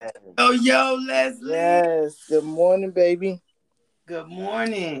yo, Leslie. Yes. Good morning, baby. Good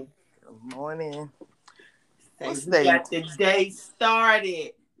morning. Good morning. Say What we state? got the day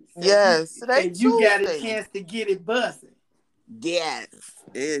started. Yes. Today Say you got a Tuesday. chance to get it bussing. Yes.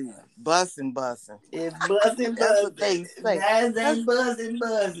 It's bussing, bussing. It's buzzing, That's what buzzing. they say. Nasdaq buzzing,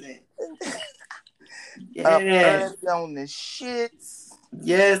 buzzing. Up Yes. early on the shits.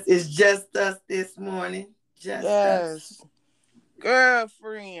 Yes, it's just us this morning. Just us. Yes.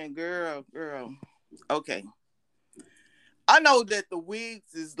 Girlfriend, girl. Okay. I know that the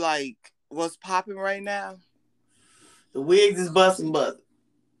wigs is like what's popping right now. The wigs is busting, buzzing.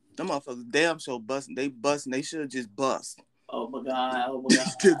 Them motherfuckers damn sure busting. They busting. They should just bust. Oh my God, oh my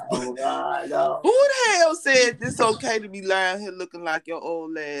God, oh my God, no. Who the hell said it's okay to be lying here looking like your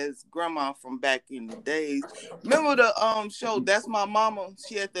old ass grandma from back in the days? Remember the show That's My Mama?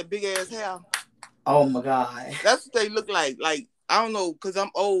 She had that big ass hair. Oh my God. That's what they look like. Like, I don't know, because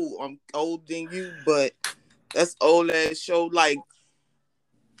I'm old. I'm older than you, but that's old ass show. Like,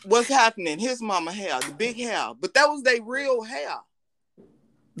 what's happening? His mama hair, the big hair. But that was their real hair.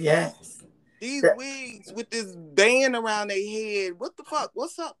 Yes. These wigs with this band around their head. What the fuck?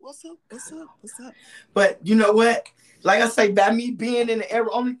 What's up? But you know what? Like I say, by me being in the era,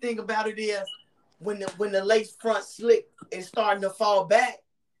 only thing about it is when the lace front slip is starting to fall back.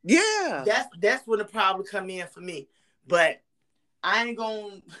 Yeah. That's when the problem come in for me. But I ain't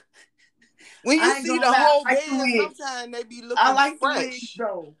gonna. When you see the whole band, sometimes they be looking I like fresh. the wigs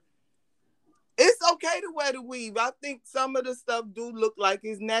though. It's okay to wear the weave. I think some of the stuff do look like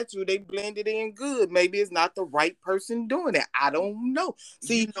it's natural. They blend it in good. Maybe it's not the right person doing it. I don't know.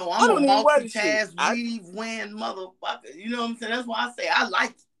 See, I'm I don't a even wear the shit. weave wearing motherfucker. You know what I'm saying? That's why I say I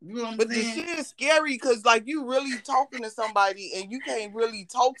like it. You know what I'm saying? But the shit is scary because like you really talking to somebody and you can't really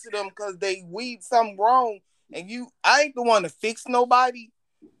talk to them because they weave something wrong. And I ain't the one to fix nobody,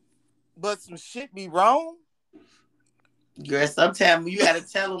 but some shit be wrong. Girl, sometimes you gotta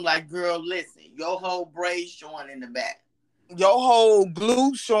tell them like, girl, listen, your whole braid showing in the back. Your whole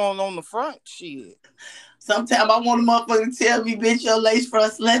glue showing on the front, shit. Sometimes I want a motherfucker to tell me, bitch, your lace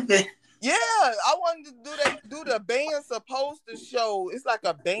front slipping. Yeah, I wanted to do the band supposed to show. It's like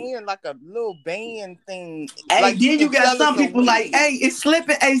a band, like a little band thing. Hey, like then you got some people like, hey, it's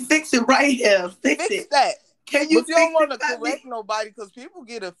slipping. Hey, fix it right here. Fix it. That. Can you? But you don't want to correct nobody because people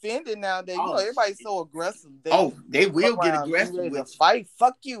get offended nowadays. You know, everybody's so aggressive. They will get aggressive with a fight.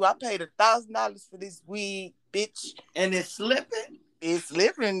 Fuck you! I paid $1,000 for this wig, bitch, and it's slipping. It's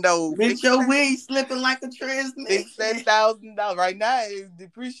slipping though. Bitch, your wig slipping like a transmission. Fix that $1,000 right now. It's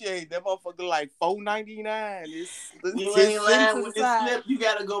depreciated. That motherfucker like $4.99. You ain't lying. When it slip, you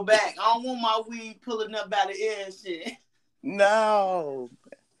gotta go back. I don't want my wig pulling up out the ear and shit. No.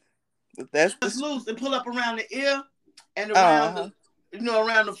 That's loose and pull up around the ear and around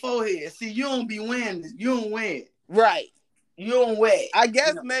around the forehead. See, you don't be wearing this. You don't wear it. Right. You don't wear it. I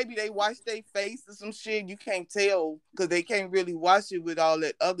guess maybe they wash their face or some shit. You can't tell because they can't really wash it with all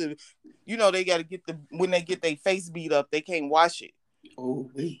that other. You know, they got to when they get their face beat up, they can't wash it.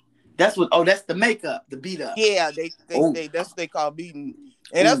 Oh, that's that's the makeup, the beat up. Yeah, they that's what they call beating.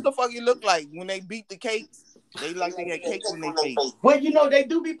 And that's the fuck it look like when they beat the cakes. They got cakes in their face. Well, you know, they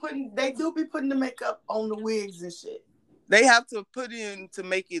do be putting the makeup on the wigs and shit. They have to put in to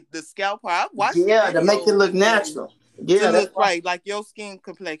make it the scalp part. I watched to make it look natural. Yeah, that's right, like your skin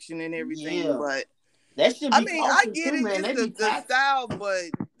complexion and everything. Yeah. But that should be I get it, it's the style,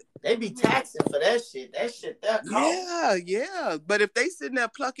 but they be taxing for that shit. That shit that cost. Yeah. But if they sitting there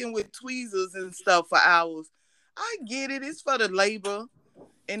plucking with tweezers and stuff for hours, I get it. It's for the labor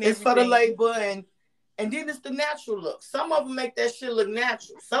and it's for the labor and then it's the natural look. Some of them make that shit look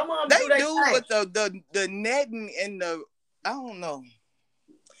natural. Some of them do with the netting and the I don't know.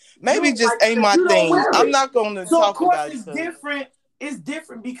 Maybe it just ain't my thing. I'm not going to talk about it. So, of course, it's different. It's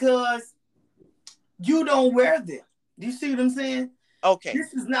different because you don't wear them. Do you see what I'm saying? Okay.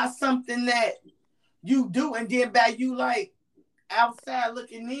 This is not something that you do and then by you like outside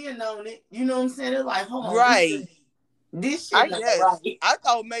looking in on it. You know what I'm saying? It's like, hold on. Right. This shit right. I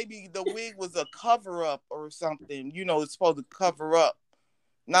thought maybe the wig was a cover-up or something. You know, it's supposed to cover up.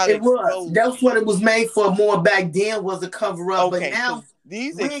 Not it was. That's what it was made for more back then was a cover-up. Okay, but now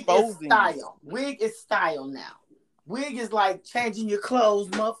these wig exposing. Is style. Wig is style now. Wig is like changing your clothes.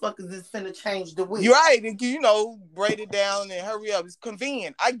 Motherfuckers is finna change the wig. You're right. And, you know, braid it down and hurry up. It's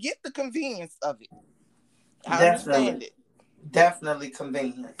convenient. I get the convenience of it. I understand it. Definitely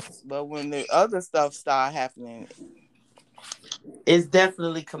convenience. But when the other stuff start happening, it's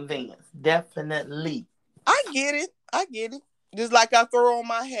definitely convenience. Definitely. I get it. Just like I throw on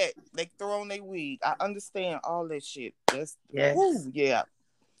my hat, they throw on their wig. I understand all that shit. Yeah.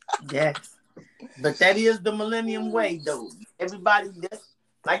 Yes. But that is the millennium way, though. Everybody, that's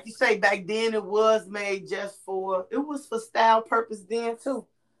like you say, back then it was made it was for style purpose then too.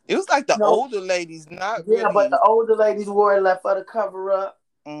 It was like the No, older ladies, not yeah, but really. the older ladies wore it like for the cover up.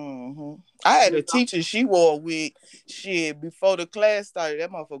 Mm-hmm. I had a teacher, she wore a wig. Shit, before the class started, that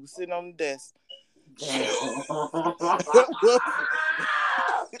motherfucker was sitting on the desk. Damn. It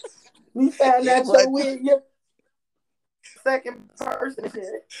We found out your wasn't, wig, your second person.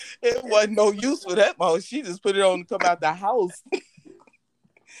 it wasn't no use for that mother. She just put it on to come out the house.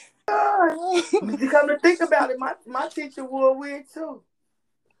 You come to think about it, my teacher wore a wig too.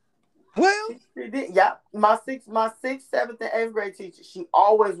 Well, she did. Yeah, my sixth, seventh, and eighth grade teacher. She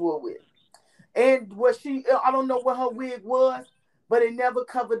always wore a wig, and I don't know what her wig was, but it never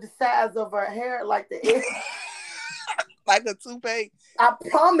covered the size of her hair, like the edge. Like a toupee. I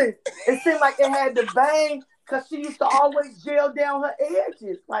promise. It seemed like it had the bang because she used to always gel down her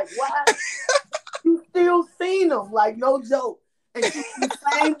edges. Like, why? You still seen them? Like, no joke. And she used the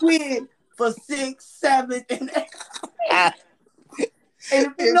same wig for 6, 7, and 8. And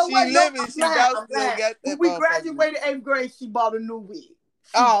if you know she what, living, she about to get that. When we graduated 8th grade, she bought a new wig.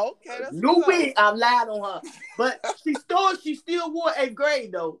 Okay, that's new wig. I lied on her, but she still wore 8th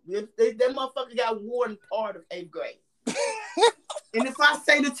grade though. That motherfucker got worn part of 8th grade. And if I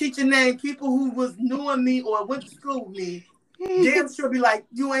say the teacher name, people who was knowing me or went to school with me, damn sure be like,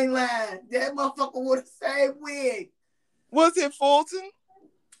 you ain't lying. That motherfucker wore the same wig. Was it Fulton?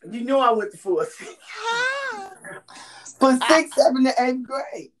 You know I went to Fulton. For 6, 7, and 8th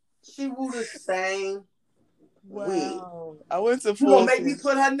grade. She wore the same wig. I went to Fulton. You gonna make me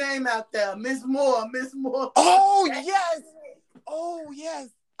put her name out there. Miss Moore. Oh, yes.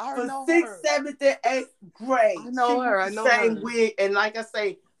 I know her. 6th, 7th, and 8th grade. I know her. Same wig. And like I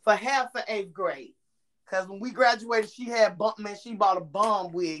say, for half of 8th grade. Because when we graduated, she bought a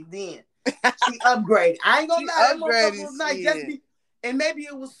bomb wig then. She upgraded. I ain't gonna lie, that motherfucker was nice. And maybe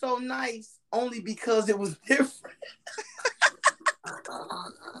it was so nice only because it was different.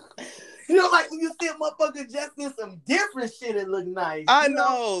 You know, like when you see a motherfucker just in some different shit, it look nice. I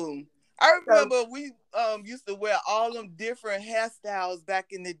know. I remember we used to wear all them different hairstyles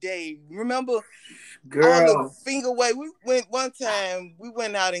back in the day. Remember? Girl. All the finger waves. We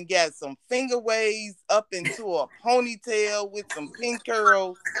went out and got some finger waves up into a ponytail with some pink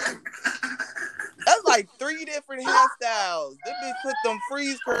curls. That's like 3 different hairstyles. They bitch put them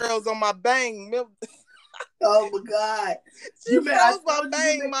freeze curls on my bang. Oh my God. She froze my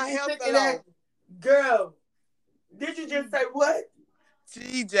bang, my hair fell off. Girl, did you just say what?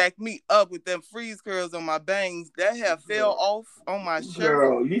 She jacked me up with them freeze curls on my bangs. That hair fell off on my shirt.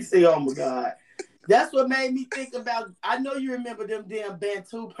 Girl, you see, oh my God. That's what made me think about, I know you remember them damn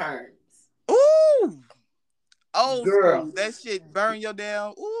Bantu perms. Ooh. Oh, girl. School. That shit burn your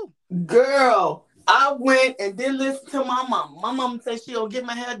damn, ooh. Girl, I went and didn't listen to my mom. My mom said she'll get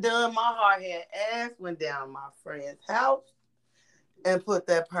my hair done. My hard hair ass went down my friend's house and put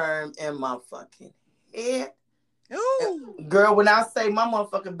that perm in my fucking head. Ooh. Girl, when I say my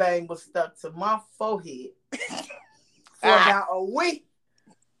motherfucking bang was stuck to my forehead for about a week,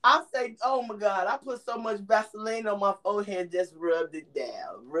 I say, oh my God, I put so much Vaseline on my forehead, just rubbed it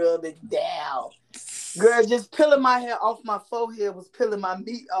down. Girl, just peeling my hair off my forehead was peeling my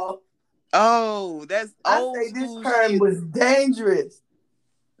meat off. Oh, that's old. I say this perm was dangerous.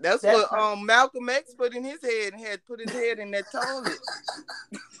 That's what Malcolm X put in his head and had put his head in that toilet.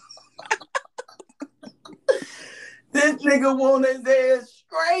 This nigga want his ass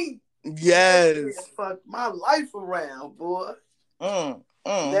straight. Yes. Fuck my life around, boy.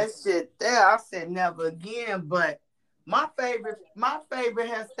 That shit there, I said never again. But my favorite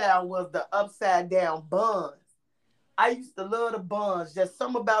hairstyle was the upside down buns. I used to love the buns. Just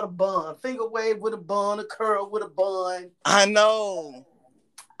something about a bun. Finger wave with a bun, a curl with a bun. I know.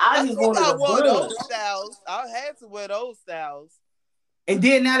 I just wanted a wore bun. those styles. I had to wear those styles. And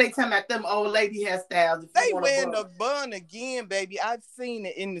then now they talking about them old lady hairstyles. They wearing the bun again, baby. I've seen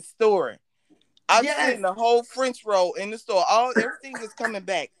it in the store. I've seen the whole French roll in the store. Everything is coming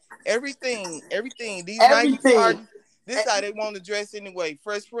back. Everything. These 90s parties. This how they want to dress anyway.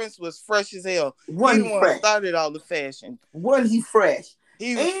 Fresh Prince was fresh as hell. He the one started all the fashion. Wasn't he fresh?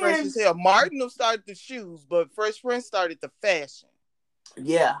 He was fresh as hell. Martin started the shoes, but Fresh Prince started the fashion.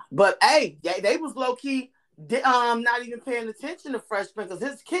 Yeah, but hey, they was low key. Not even paying attention to Fresh Prince because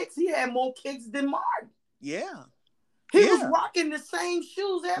his kicks, he had more kicks than Martin. Yeah. He was rocking the same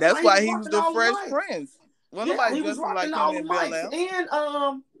shoes. That's why he was the Fresh Prince. Well, nobody dressing like him at Bel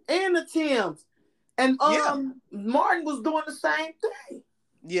Air. And the Timbs. And Martin was doing the same thing.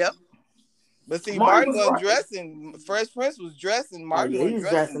 Yep. But see, Martin Martin was wasn't right. dressing. Fresh Prince was dressing. Oh Martin yeah, he wasn't was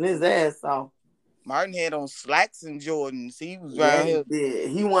dressing dressing. his ass off. Martin had on slacks and Jordans. He was Yeah, around he here. did.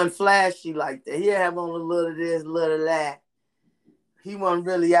 He wasn't flashy like that. He'd have on a little of this, little of that. He wasn't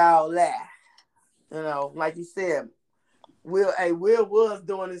really all that. You know, like you said, Will was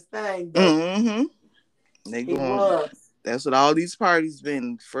doing his thing though. Mm-hmm. They He going. was. That's what all these parties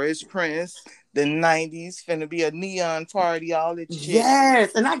been. Fresh Prince, the 90s, finna be a neon party, all that shit.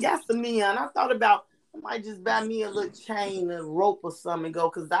 Yes, and I got some neon. I thought about I might just buy me a little chain, a rope or something and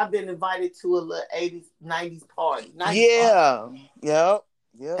go because I've been invited to a little 80s, 90s party. 90s Yeah. party. Yep.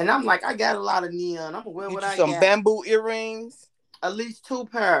 Yep. And I'm like, I got a lot of neon. I'm gonna wear Get what you I some got. bamboo earrings. At least 2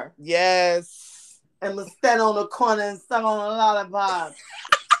 pair. Yes. And let's stand on the corner and suck on a lollipop.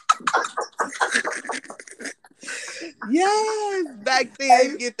 Yes. Back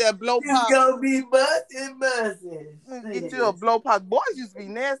then, get that blow It's pop. gonna be busting. Get you a blow pop. Boys used to be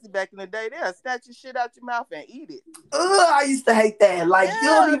nasty back in the day. They'll snatch your shit out your mouth and eat it. Ugh, I used to hate that. Like, you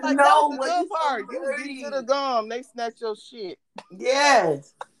don't even like know that was the what good you part. so You would dirty. get to the gum, they snatch your shit.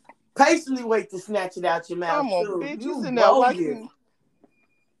 Yes. Patiently wait to snatch it out your mouth, Come on, too. bitch. You You sitting there bogus. watching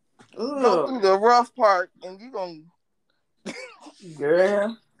go Ugh. through the rough part and you gonna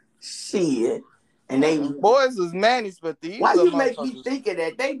Girl. Shit. And they... boys was managed, but these Why little you make me motherfuckers. think of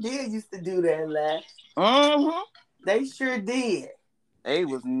that? They did used to do that, lad. Mm-hmm. They sure did. They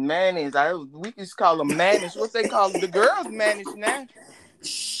was managed. We used to call them managed. What they call the girls managed now.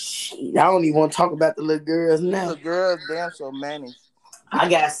 Shit, I don't even want to talk about the little girls now. The girls damn so managed. I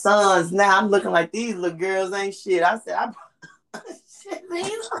got sons now. I'm looking like these little girls ain't shit. I said, shit, man.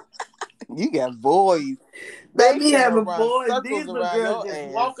 You got boys. Baby having run boys. circles These little around girls your just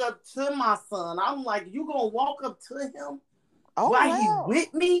ass. walk up to my son. I'm like, you gonna walk up to him Oh, while wow. he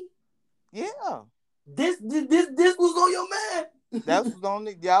with me? Yeah. This was on your man. That's what's on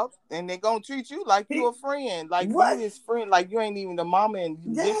the y'all, and they gonna treat you like you a friend, like What? you his friend, like you ain't even the mama and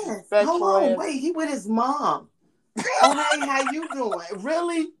you Yes. disrespectful. Hold on, ass. wait. He with his mom. Oh, hey, how you doing?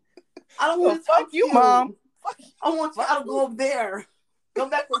 Really? I don't want to Fuck talk to you, mom. I want you to go up there. Go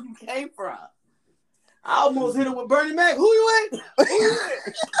back where you came from. I almost hit him with Bernie Mac. Who you at? Who you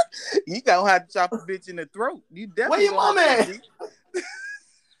at? You gonna have to chop a bitch in the throat. You definitely. Where your mom at?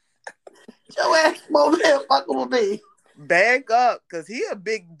 Your ass over there fucking with me. Back up, cause he a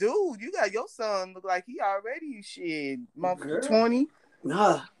big dude. You got your son look like he already shit, motherfucker 20.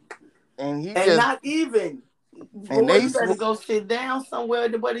 Nah. And he And just not even. and Boy, they you better go sit down somewhere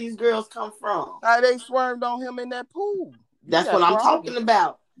where these girls come from. how they swerved on him in that pool. That's what I'm talking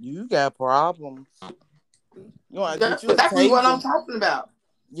about. You got problems. You want to That's get you a exactly what I'm taser. talking about.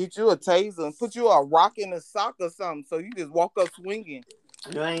 Get you a taser and put you a rock in a sock or something, so you just walk up swinging.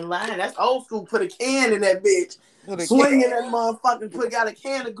 You ain't lying. That's old school. Put a can in that bitch. Swinging that motherfucker. Got a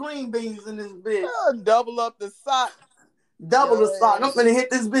can of green beans in this bitch. Double up the sock. Double the sock. I'm finna hit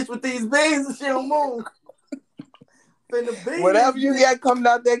this bitch with these beans and she don't move. Whatever you got coming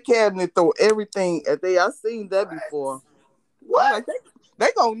out that cabinet, throw everything at they. I seen that before. What? Like, they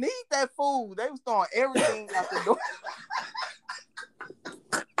gonna need that food. They was throwing everything out the door.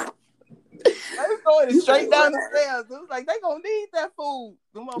 They was throwing it straight down the stairs. It was like they gonna need that food.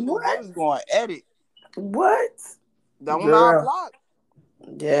 Them motherfuckers was going at it. What? On our block.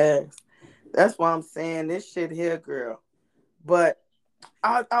 Yes. That's why I'm saying this shit here, girl. But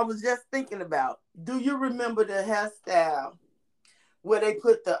I was just thinking about, do you remember the hairstyle where they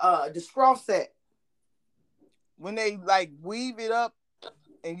put the straw set? When they like weave it up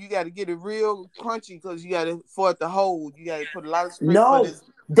and you got to get it real crunchy because you got to, for it to hold, you got to put a lot of spray. No,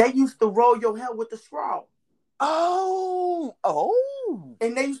 they used to roll your hair with the straw. Oh.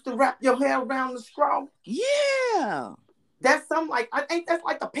 And they used to wrap your hair around the straw. Yeah. That's something like, I think that's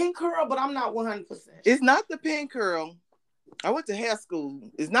like the pin curl, but I'm not 100%. It's not the pin curl. I went to hair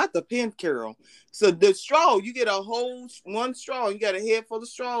school. It's not the pin curl. So the straw, you get a whole one straw. You got a head full of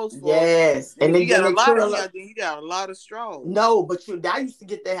straws. Yes. And then you got a lot of hair. Then you got a lot of straws. No, but I used to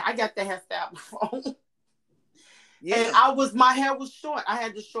get that. I got the hairstyle before. Yeah. And my hair was short. I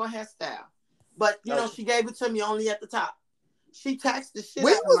had the short hairstyle. But, you know, she gave it to me only at the top. She taxed the shit out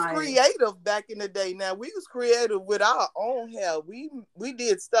of my hair. We was creative back in the day. Now, we was creative with our own hair. We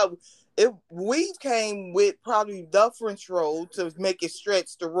did stuff. We came with probably the French roll to make it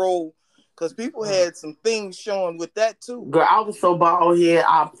stretch the roll. Because people had some things showing with that, too. Girl, I was so bald head,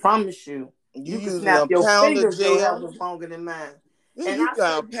 I promise you. You can snap your fingers, your hair was longer than mine. And you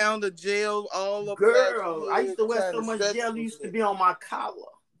got a pound of gel all up. Girl, I used to wear so much gel, it used to be on my collar.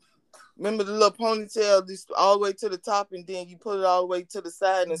 Remember the little ponytail all the way to the top, and then you put it all the way to the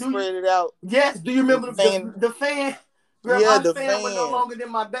side and spread it out? Yes. Do you remember the fan? Girl, Yeah, my the fan was no fan. longer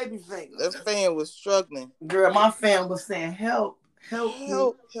than my baby finger. The fan was struggling. Girl, my fan was saying, help me,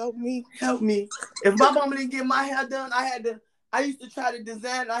 Help me. help me. If my mama didn't get my hair done, I used to try to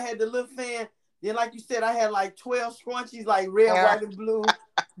design. I had the little fan. Then, like you said, I had like 12 scrunchies, like red, white, and blue.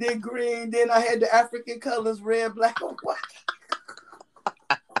 Then green. Then I had the African colors, red, black, and white.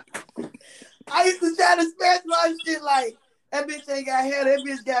 I used to try to scratch my shit like, that bitch ain't got hair, that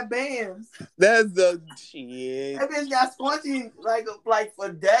bitch got bands. That's the shit. That bitch got scrunchies like for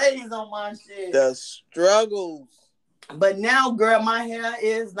days on my shit. The struggles. But now, girl, my hair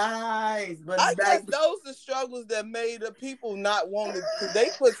is nice. But I guess those are struggles that made the people not want to. Cause they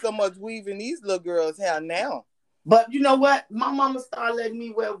put so much weave in these little girls' hair now. But you know what? My mama started letting me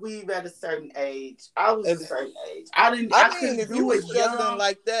wear weave at a certain age. I was a certain age. I couldn't if do you were it struggling young.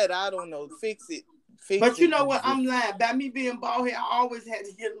 like that, I don't know. Fix it. But you know what? I'm lying. By me being bald head, I always had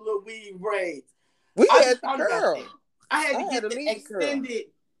to get a little weave braids. We I had the curl. I had to get the extended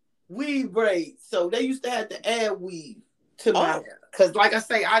weave braids. So they used to have to add weave to my hair. Because like I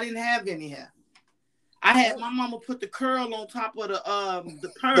say, I didn't have any hair. I had my mama put the curl on top of the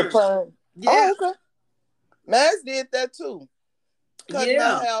perm. The perm. Yeah. Oh, okay. Maz did that too. Cutting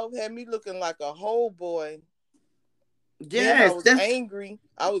my hair had me looking like a whole boy. Yes, I was angry.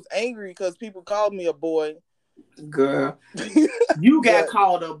 I was angry because people called me a boy. Girl, you got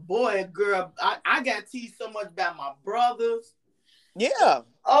called a boy, girl. I got teased so much by my brothers. Yeah.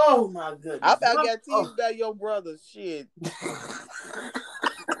 Oh my goodness. I got teased by your brothers. Shit.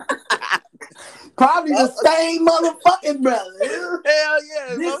 Probably the same motherfucking brother. Hell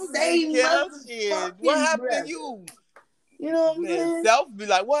yeah. This same shit. What happened to you? You know what I'm saying? Self be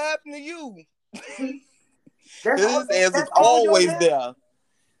like, what happened to you? His ass is always there.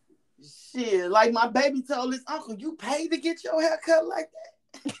 Shit, like my baby told his uncle, you paid to get your hair cut like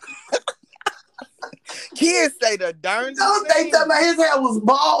that? Kids say the darndest Don't they tell me his hair was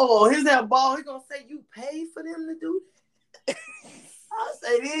bald. His hair bald. He gonna say you paid for them to do that? I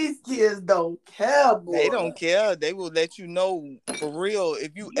say these kids don't care, boy. They don't care. They will let you know for real.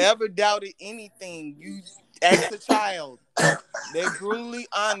 If you ever doubted anything, you ask a child. They're brutally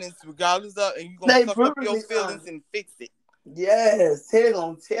honest, regardless of, and you gonna suck up your feelings and fix it. Yes, they're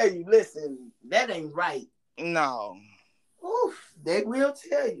gonna tell you. Listen, that ain't right. No. Oof, they will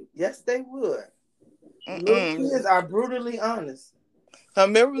tell you. Yes, they would. Little kids are brutally honest. I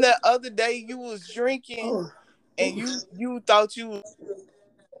remember that other day you was drinking and you thought you was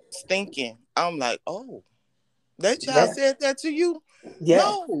stinking. I'm like, oh, that child said that to you? Yes.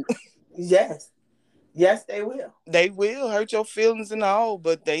 No. Yes, they will. They will hurt your feelings and all,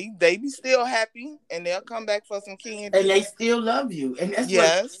 but they be still happy and they'll come back for some candy. And they still love you. And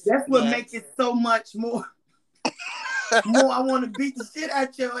that's what makes it so much more. More, I want to beat the shit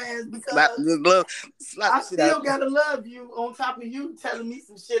out your ass because I still gotta love you on top of you telling me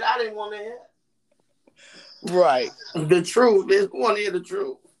some shit I didn't want to hear. Right. The truth is, we want to hear the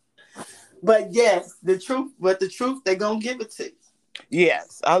truth. But yes, the truth, they're gonna give it to you.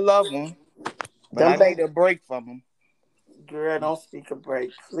 Yes, I love them. But I need a break from them. Girl, don't speak a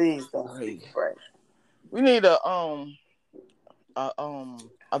break. Please don't speak a break. We need a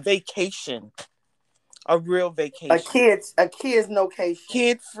vacation. A real vacation. A kid's location.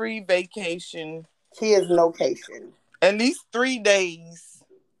 Kid-free vacation. Kid's location. At least 3 days.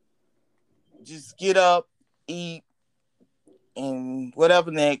 Just get up, eat, and whatever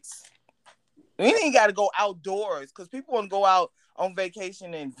next. We ain't got to go outdoors because people want to go out on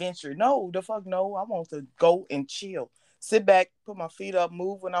vacation and venture. No, the fuck no. I want to go and chill. Sit back, put my feet up,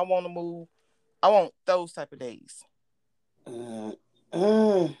 move when I want to move. I want those type of days.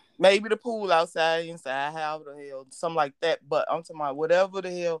 Maybe the pool outside, inside, however the hell, something like that. But I'm talking about whatever the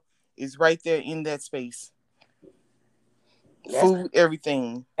hell is right there in that space. Yes. Food,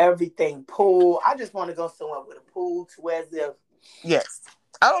 everything. Everything. Pool. I just want to go somewhere with a pool to as if. Yes.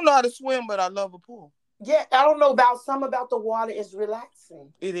 I don't know how to swim, but I love a pool. Yeah, I don't know about the water is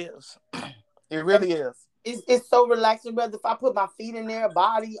relaxing. It is. It really is. It's so relaxing, brother. If I put my feet in there,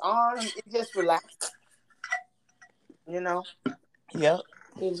 body, arms, it just relaxes. You know? Yep.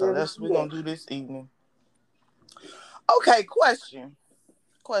 So that's what we're going to do this evening. Okay, question.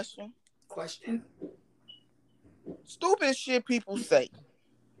 Stupid shit people say.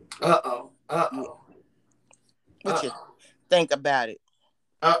 Uh-oh. What you think about it?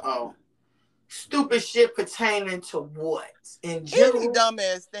 Stupid shit pertaining to what? In general? Any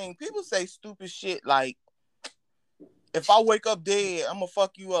dumbass thing. People say stupid shit like, if I wake up dead, I'm going to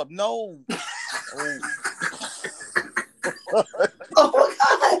fuck you up. No. Oh my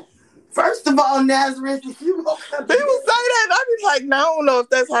God. First of all, Nazareth, if you woke up people say that, I be like, no, I don't know if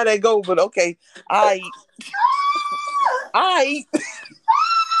that's how they go, but okay. I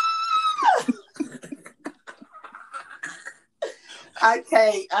I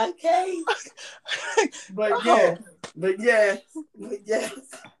can't. But yeah, oh, but yes, but yes.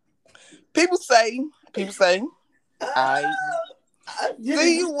 people say, I see You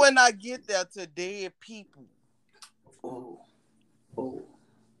you when I get there to dead people. oh, oh,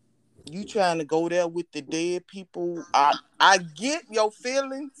 You trying to go there with the dead people? I get your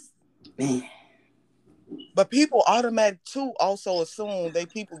feelings, man. but people automatic too also assume they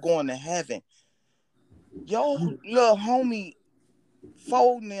people going to heaven. Yo, little homie,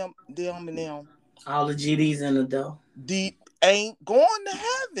 fold them and them. All the GDs in the door. Deep ain't going to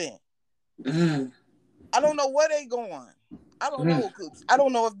heaven. Mm, I don't know where they going. I don't mm, know, cause I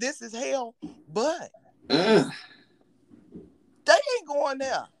don't know if this is hell, but mm. they ain't going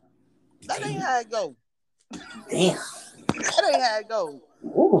there. That ain't how it go. Damn. That ain't how it go.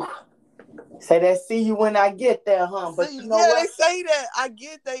 Ooh. Say that. See you when I get there, huh? But you See, know yeah, they what? say that. I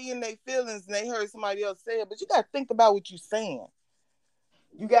get they in their feelings and they heard somebody else say it, but you gotta think about what you're saying.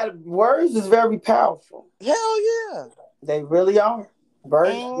 You got words is very powerful. Hell yeah. They really are.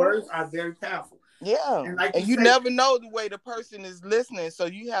 Words, Mm, words are very powerful. yeah. And like you And you say, never know the way the person is listening. So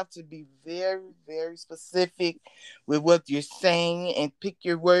you have to be very, very specific with what you're saying and pick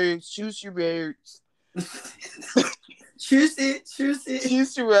your words, choose your words. choose it, choose it,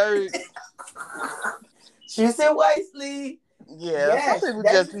 Choose your words. choose it wisely. Yeah, some Yes, people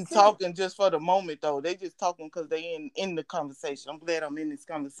that just is be true. talking just for the moment though. They just talking because they in the conversation. I'm glad I'm in this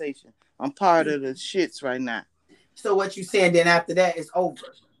conversation. I'm part of the shits right now. So what you saying? Then after that, it's over.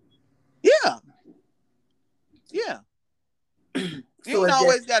 Yeah, yeah. You So ain't it's just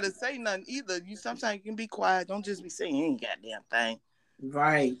always gotta say nothing either. You sometimes you can be quiet. Don't just be saying any goddamn thing.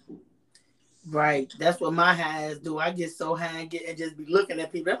 right, right. That's what my hands do. I get so high and get and just be looking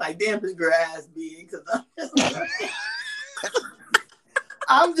at people. I'm like, damn, this girl ass big. Cause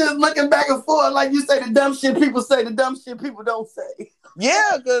I'm just looking back and forth, like you say the dumb shit people say, the dumb shit people don't say.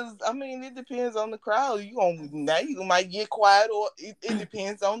 Yeah, because I mean it depends on the crowd. You gonna now you might get quiet, or it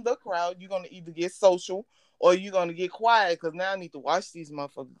depends on the crowd. You're gonna either get social or you're gonna get quiet because now I need to watch these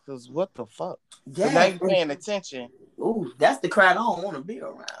motherfuckers. Because what the fuck? Because now Yeah. you're paying attention. Ooh, that's the crowd I don't want to be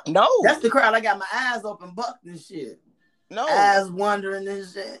around. No, That's the crowd I got my eyes open, bucked and shit. no. Eyes wandering and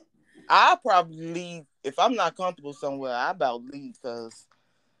shit. I probably leave if I'm not comfortable somewhere. I about leave because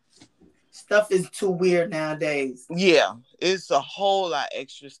Stuff is too weird nowadays. yeah, it's a whole lot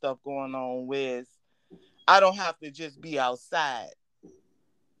extra stuff going on. With I don't have to just be outside.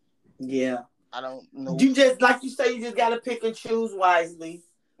 Yeah. I don't know. You just, like you say, you just got to pick and choose wisely.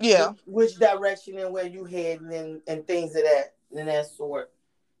 Yeah, Which direction and where you heading and things of that sort.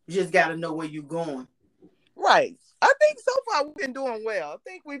 You just got to know where you going. right. I think so far we've been doing well. I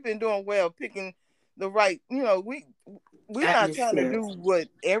think we've been doing well picking the right. You know, we're not trying to Atmosphere. do what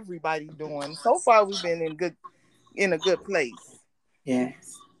everybody doing. So far we've been in a good place.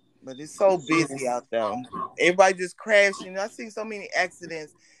 Yes. But it's so busy Yes. out there. Everybody just crashing. I see so many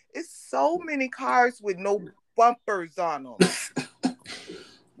accidents. It's so many cars with no bumpers on them.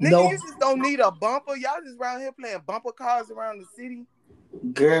 Nigga, No, you just don't need a bumper. Y'all just around here playing bumper cars around the city.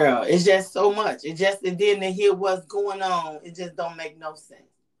 girl, it's just so much. And then to hear what's going on, it just don't make no sense.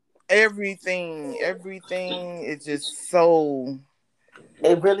 Everything is just so.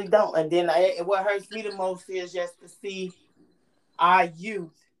 It really don't. And then what hurts me the most is just to see our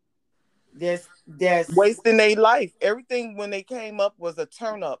youth. There's Wasting their life. Everything when they came up was a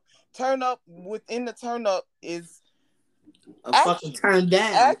turn up. Turn up within the turn up is a fucking action. turn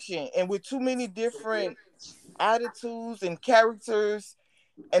down. Action. And with too many different attitudes and characters.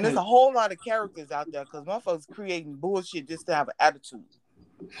 And there's a whole lot of characters out there because motherfuckers creating bullshit just to have an attitude.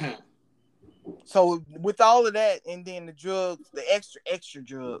 So with all of that and then the drugs, the extra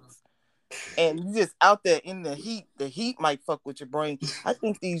drugs, and you just out there in the heat might fuck with your brain. I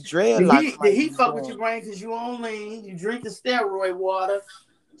think these dreadlocks The might heat be fuck with your doing. brain because you on lean, you drinking steroid water.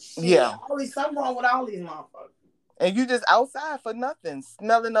 Shit, Yeah. something wrong with all these motherfuckers. And you just outside for nothing,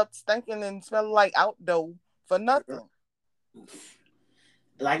 smelling up, stinking, and smelling like outdoor for nothing.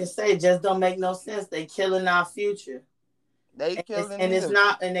 Like I say, it just don't make no sense. They killing our future. They And killing it's them.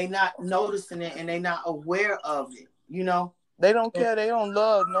 not, and they not noticing it, and they not aware of it. You know, They don't care. They don't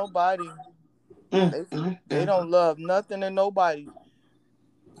love nobody. They don't love nothing and nobody.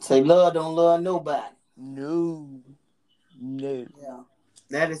 Say love don't love nobody. No. Yeah,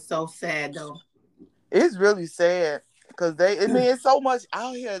 that is so sad though. It's really sad because I mean, it's so much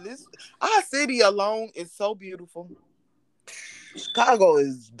out here. Our city alone is so beautiful. Chicago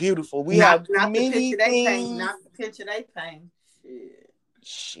is beautiful. We have Not the many picture they paint. things. Not the picture they paint. Shit.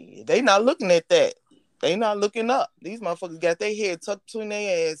 Shit, they not looking at that. They not looking up. These motherfuckers got their head tucked between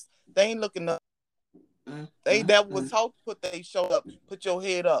their ass. They ain't looking up. They that was taught to put their shoulder up, put your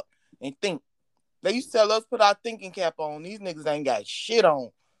head up, and think. They used to tell us put our thinking cap on. These niggas ain't got shit on.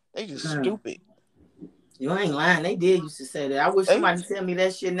 They just stupid. You ain't lying. They did used to say that. I wish somebody tell me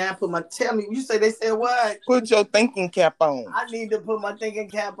that shit now. Tell me. You say they said what? Put your thinking cap on. I need to put my thinking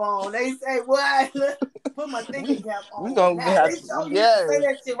cap on. They say what? Put my thinking cap on. We gonna now, they told me to say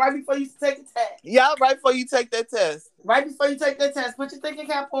that shit right before you take a test. Yeah, right before you take that test. Right before you take that test, put your thinking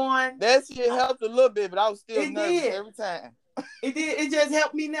cap on. That shit helped a little bit, but I was still nervous every time. It did. It just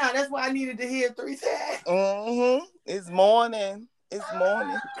helped me now. That's why I needed to hear 3 times. It's morning.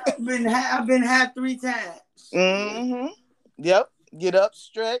 I've been high 3 times. Yep. Get up,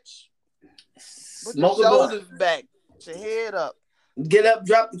 stretch. Put your shoulders back. Put your head up. Get up,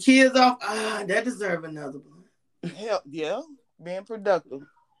 drop the kids off. That deserve another one. Hell, yeah. Being productive.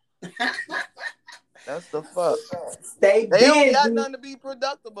 That's the fuck. They don't got nothing to be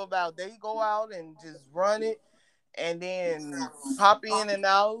productive about. They go out and just run it and then pop in and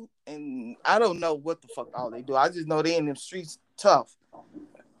out. And I don't know what the fuck all they do. I just know they in them streets tough.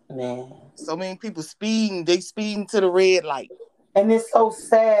 Man. So many people speeding. They speeding to the red light. And it's so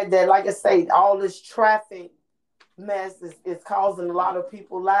sad that, like I say, all this traffic mess is causing a lot of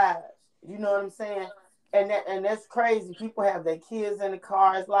people's lives. You know what I'm saying? And that's crazy. People have their kids in the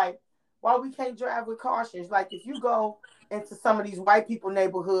cars. Like, why we can't drive with caution? Like, if you go into some of these white people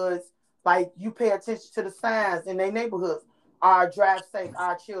neighborhoods, like, you pay attention to the signs in their neighborhoods. Drive safe,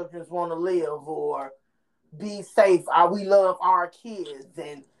 our children want to live, or be safe, we love our kids.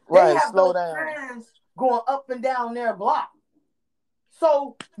 And they have those signs going up and down their block.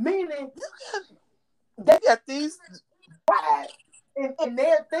 So, meaning, they got these in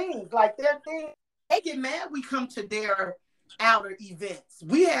their things, like their things. They get mad we come to their outer events.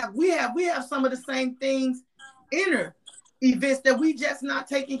 We have some of the same things, inner events that we just not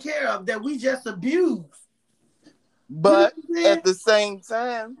taking care of, that we just abuse. But at the same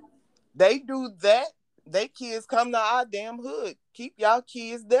time, they do that. They kids come to our damn hood. Keep y'all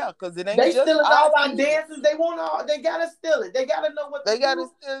kids there, because it ain't they just stealing all our dances. They gotta steal it. They gotta know what they gotta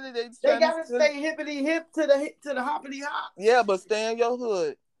steal it. They gotta stay hippity hip to the hoppity hop. Yeah, but stay in your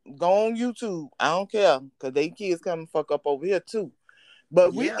hood. Go on YouTube. I don't care, because they kids come and fuck up over here too.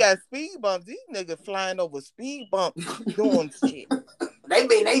 But we got speed bumps. These niggas flying over speed bumps doing shit.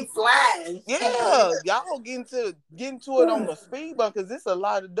 They flying. Yeah, y'all getting to it on the speed bump, because it's a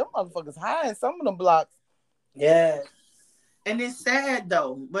lot of them motherfuckers high in some of them blocks. Yeah. And it's sad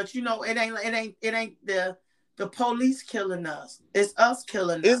though, but you know, it ain't the police killing us. It's us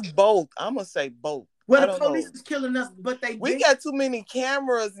killing us. It's both. I'm gonna say both. Well, the police is killing us, but we got too many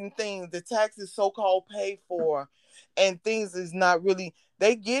cameras and things. The taxes so-called paid for, and things is not really.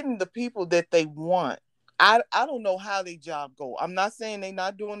 They getting the people that they want. I don't know how their job go. I'm not saying they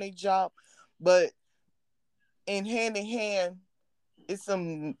not doing their job, but in hand, it's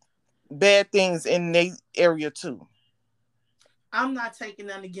some bad things in their area too. I'm not taking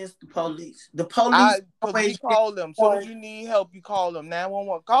none against the police. The police always call them. So if you need help, you call them.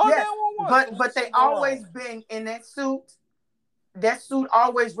 911. Call 911. But they always been in that suit. That suit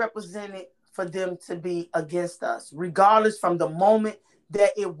always represented for them to be against us, regardless from the moment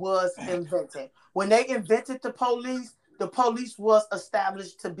that it was invented. When they invented the police was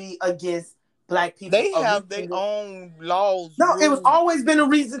established to be against black people. They have their own laws. No, rules. It was always been a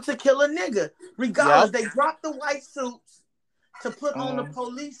reason to kill a nigga. Regardless, they dropped the white suits to put on the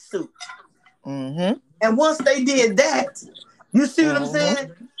police suit. Mm-hmm. And once they did that, you see what I'm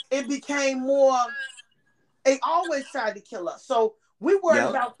saying? It became more, they always tried to kill us. So we worried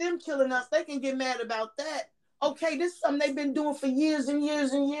about them killing us. They can get mad about that. Okay, this is something they've been doing for years and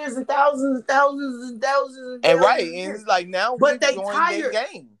years and years and thousands and thousands and thousands and thousands. And it's like now we're joining their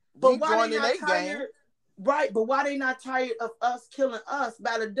game. But why they not tired? Right, but why they not tired of us killing us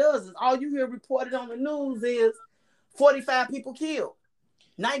by the dozens? All you hear reported on the news is 45 people killed.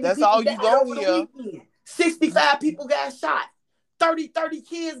 90 That's people all you go here. 65 people got shot. 30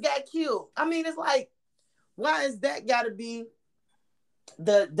 kids got killed. I mean, it's like, why is that got to be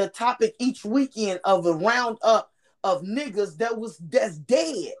the topic each weekend of a roundup of niggas that's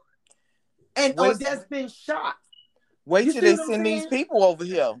dead and that's been shot? Wait till they send these people over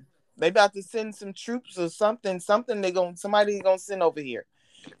here. They about to send some troops or something. Somebody gonna send over here.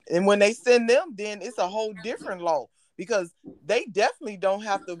 And when they send them, then it's a whole different law, because they definitely don't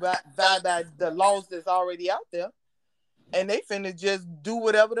have to abide by the laws that's already out there. And they finna just do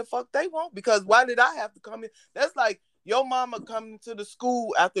whatever the fuck they want, because why did I have to come in? That's like your mama coming to the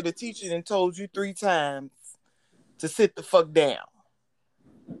school after the teacher and told you 3 times to sit the fuck down.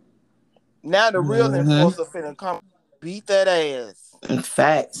 Now the real Mm-hmm. enforcer finna come beat that ass.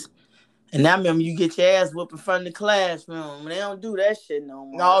 Facts. And I remember you get your ass whooped in front of the classroom. They don't do that shit no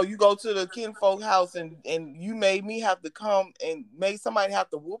more. No, you go to the kinfolk house and you made me have to come and made somebody have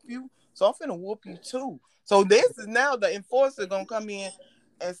to whoop you. So I'm finna whoop you too. So this is now the enforcer gonna come in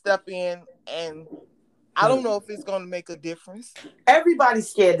and step in, and I don't know if it's gonna make a difference. Everybody's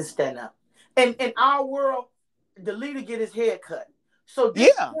scared to stand up. And in our world, the leader get his head cut. So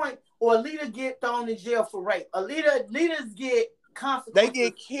this point, or a leader get thrown in jail for rape. Leaders get consequences. They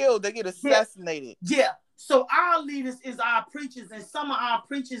get killed. They get assassinated. Yeah. So our leaders is our preachers, and some of our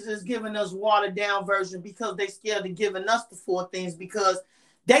preachers is giving us watered down version because they scared of giving us the four things because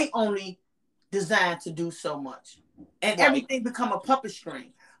they only designed to do so much, and everything become a puppet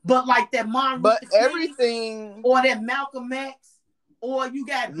string. But like that Martin Luther King, everything, or that Malcolm X, or you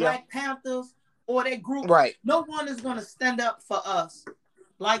got Black Panthers, or that group, no one is gonna stand up for us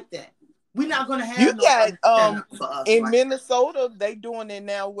like that. We're not gonna have stand up for us. In Minnesota, they doing it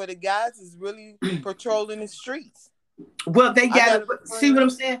now where the guys is really patrolling the streets. Well, they got to see what I'm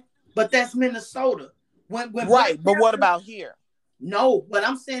saying, but that's Minnesota. When but what about here? No, what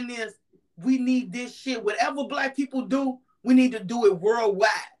I'm saying is we need this shit. Whatever Black people do, we need to do it worldwide.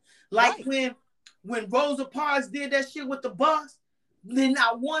 Like when Rosa Parks did that shit with the bus, then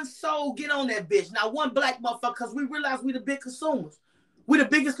not one soul get on that bitch. Not one Black motherfucker, because we realize we the big consumers. We the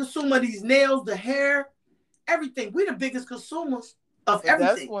biggest consumer of these nails, the hair, everything. We the biggest consumers of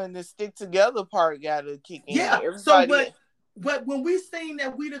everything. That's when the stick together part got to kick in. Yeah. Everybody... So, but when we seen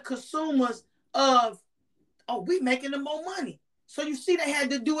that we the consumers of, we making them more money. So you see, they had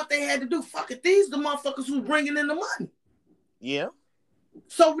to do what they had to do. Fuck it, these the motherfuckers who's bringing in the money. Yeah.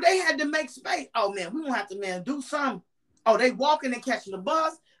 So they had to make space. Oh man, we gonna have to do something. Oh, they walking and catching the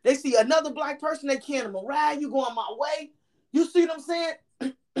bus. They see another Black person, they can't even ride. You going my way. You see what I'm saying?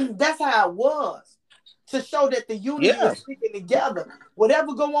 That's how it was. To show that the unity is sticking together.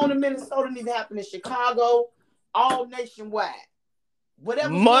 Whatever go on in Minnesota needs to happen in Chicago, all nationwide.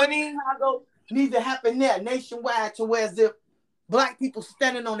 Whatever money in Chicago needs to happen there nationwide, to where as if Black people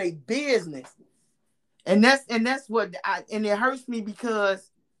standing on a business. And that's what and it hurts me because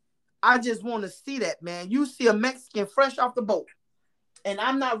I just want to see that, man. You see a Mexican fresh off the boat. And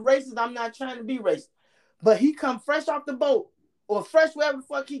I'm not racist, I'm not trying to be racist. But he come fresh off the boat, or fresh wherever the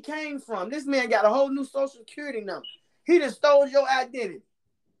fuck he came from. This man got a whole new social security number. He just stole your identity.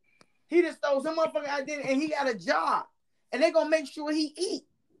 He just stole some motherfucking identity, and he got a job. And they gonna make sure he eat.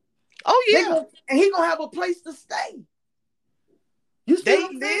 Oh yeah. And he gonna have a place to stay. They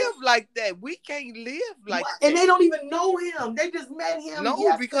live like that. We can't live like that. And they don't even know him. They just met him.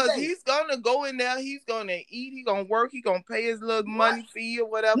 No, because he's gonna go in there. He's gonna eat. He's gonna work. He's gonna pay his little money fee or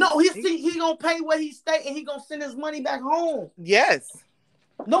whatever. No, he gonna pay where he stay, and he gonna send his money back home. Yes.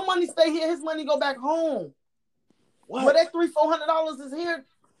 No money stay here. His money go back home. What? But that $300-400 is here.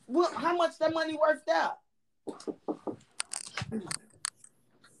 Well, how much that money worked out?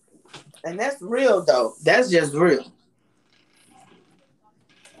 And that's real though. That's just real.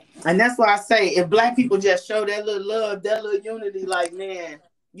 And that's why I say, if Black people just show that little love, that little unity, like, man,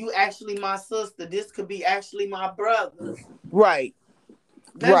 you actually my sister. This could be actually my brother. Right.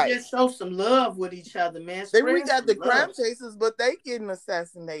 Let's just show some love with each other, man. Then we got the crime chasers, but they getting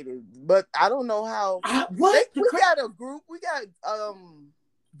assassinated. But I don't know how. We got a group. We got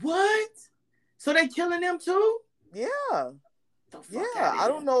What? So they killing them too? Yeah. I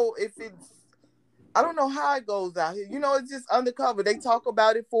don't know if it's. I don't know how it goes out here. You know, it's just undercover. They talk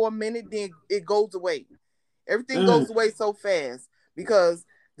about it for a minute, then it goes away. Everything goes away so fast because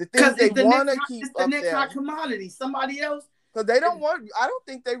the things they want to keep up there. It's the next hot commodity. Somebody else. Because they don't want. I don't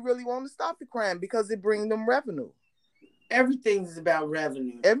think they really want to stop the crime because it brings them revenue. Everything is about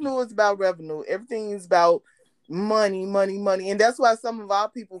revenue. Everything is about revenue. Everything is about money, money, money, and that's why some of our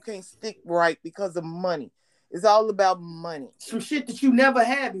people can't stick right because of money. It's all about money. Some shit that you never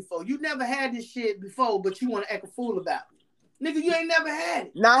had before. You never had this shit before, but you want to act a fool about it. Nigga, you ain't never had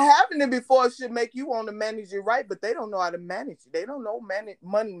it. Not having it before should make you want to manage it right, but they don't know how to manage it. They don't know money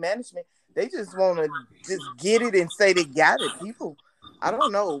management. They just want to just get it and say they got it. People, I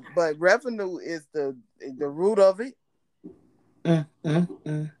don't know, but revenue is the root of it. But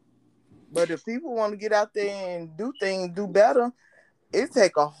if people want to get out there and do things, do better, it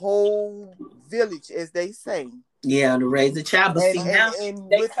take a whole village, as they say. Yeah, to raise a child. But and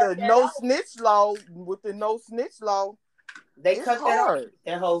with the no snitch law, they cut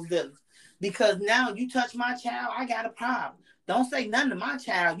that whole village. Because now you touch my child, I got a problem. Don't say nothing to my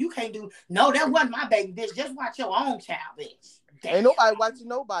child. You can't do. No, that wasn't my baby, bitch. Just watch your own child, bitch. Ain't nobody watching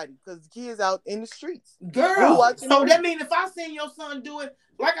nobody because the kids out in the streets. Girl, so that means if I seen your son do it,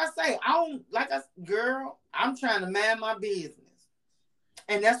 like I say, girl, I'm trying to mind my business.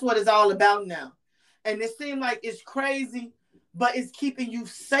 And that's what it's all about now. And it seems like it's crazy, but it's keeping you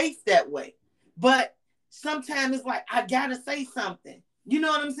safe that way. But sometimes it's like, I gotta say something. You know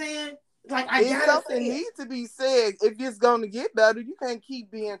what I'm saying? Like, I gotta something needs to be said. If it's gonna get better, you can't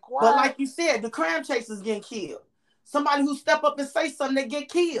keep being quiet. But like you said, the crime chasers getting killed. Somebody who step up and say something, they get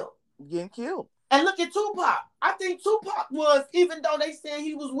killed. Getting killed. And look at Tupac. I think Tupac was, even though they said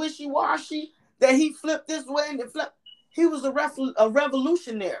he was wishy-washy, that he flipped this way and it flipped, he was a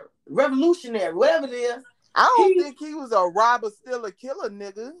revolutionary, whatever it is. I don't think he was a robber, still a killer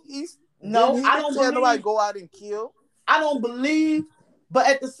nigga. I don't tell nobody go out and kill. I don't believe, but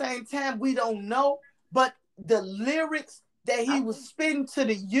at the same time, we don't know. But the lyrics that he was spitting to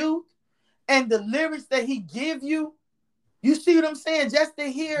the youth and the lyrics that he give you, you see what I'm saying? Just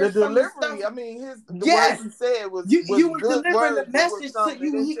to hear the delivery. I mean, the words he said was you were good delivering words. The message to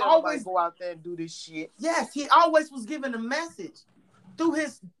you. He always go out there and do this shit. Yes, he always was giving a message through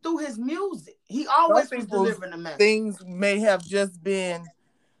his music. He always was delivering a message. Things may have just been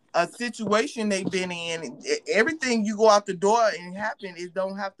a situation they've been in. Everything you go out the door and happen, it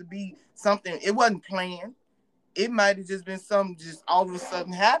don't have to be something. It wasn't planned. It might have just been something just all of a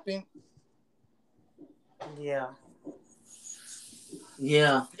sudden happened. Yeah.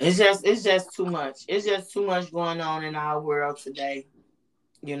 Yeah, it's just too much. It's just too much going on in our world today.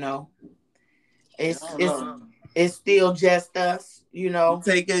 You know, it's still just us. You know,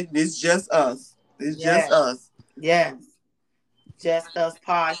 take it. It's just us. It's just us. Yes, just us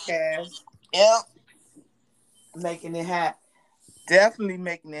podcast. Yep, making it happen. Definitely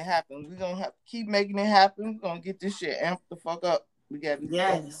making it happen. We're gonna have to keep making it happen. We're gonna get this shit amped the fuck up. We got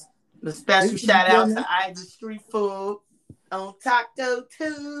the special shout out to Ivy Street Food. On Taco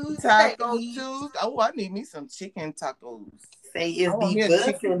Tuesday. Oh, I need me some chicken tacos. Say it's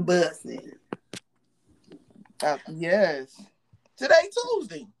be busting. Yes. Today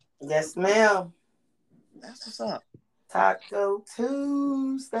Tuesday. Yes, ma'am. That's what's up. Taco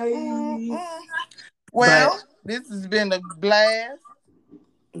Tuesday. Mm-hmm. Well, this has been a blast.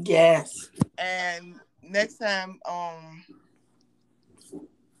 Yes. And next time, we're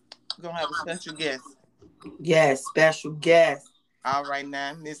gonna have a special guest. Yes, special guest. All right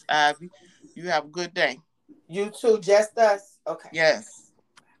now, Miss Ivy. You have a good day. You too, just us. Okay. Yes.